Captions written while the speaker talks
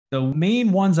The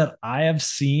main ones that I have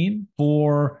seen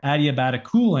for adiabatic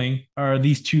cooling are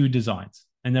these two designs.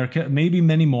 And there may be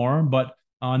many more, but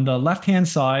on the left-hand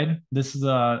side, this is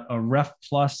a Ref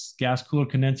Plus gas cooler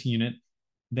condensing unit.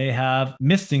 They have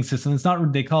misting system. It's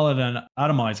not, they call it an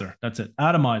atomizer. That's it,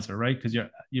 atomizer, right? Because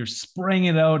you're spraying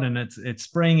it out and it's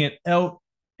spraying it out.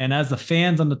 And as the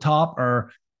fans on the top are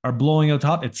blowing out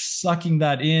top, it's sucking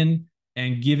that in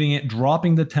and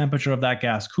dropping the temperature of that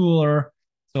gas cooler.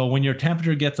 So when your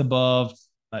temperature gets above,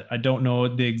 I don't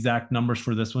know the exact numbers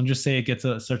for this one, just say it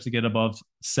starts to get above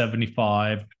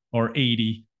 75 or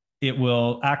 80, it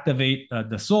will activate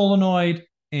the solenoid,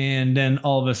 and then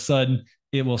all of a sudden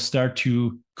it will start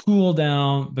to cool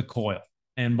down the coil.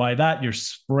 And by that, you're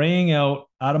spraying out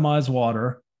atomized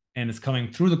water and it's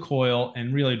coming through the coil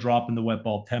and really dropping the wet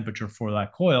bulb temperature for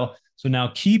that coil. So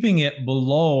now keeping it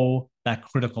below that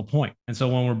critical point. And so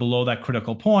when we're below that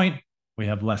critical point, we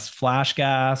have less flash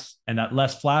gas, and that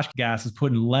less flash gas is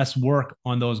putting less work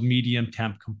on those medium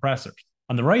temp compressors.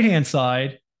 On the right-hand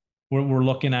side, we're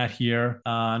looking at here,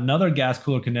 another gas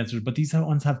cooler condenser, but these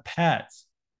ones have pads.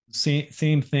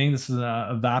 Same thing. This is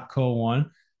a Vapco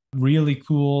one. Really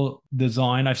cool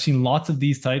design. I've seen lots of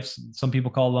these types. Some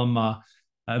people call them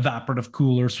evaporative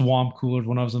coolers, swamp coolers.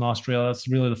 When I was in Australia, that's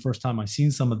really the first time I've seen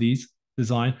some of these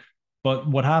design. But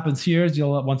what happens here is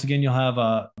you'll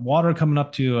have water coming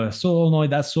up to a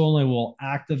solenoid. That solenoid will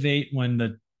activate when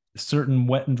the certain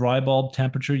wet and dry bulb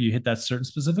temperature, you hit that certain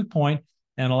specific point,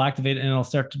 and it'll activate and it'll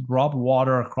start to drop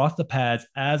water across the pads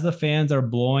as the fans are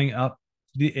blowing up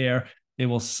the air. It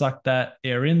will suck that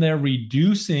air in there,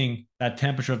 reducing that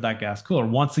temperature of that gas cooler.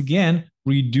 Once again,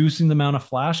 reducing the amount of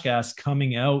flash gas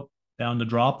coming out down the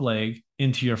drop leg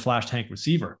into your flash tank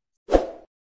receiver.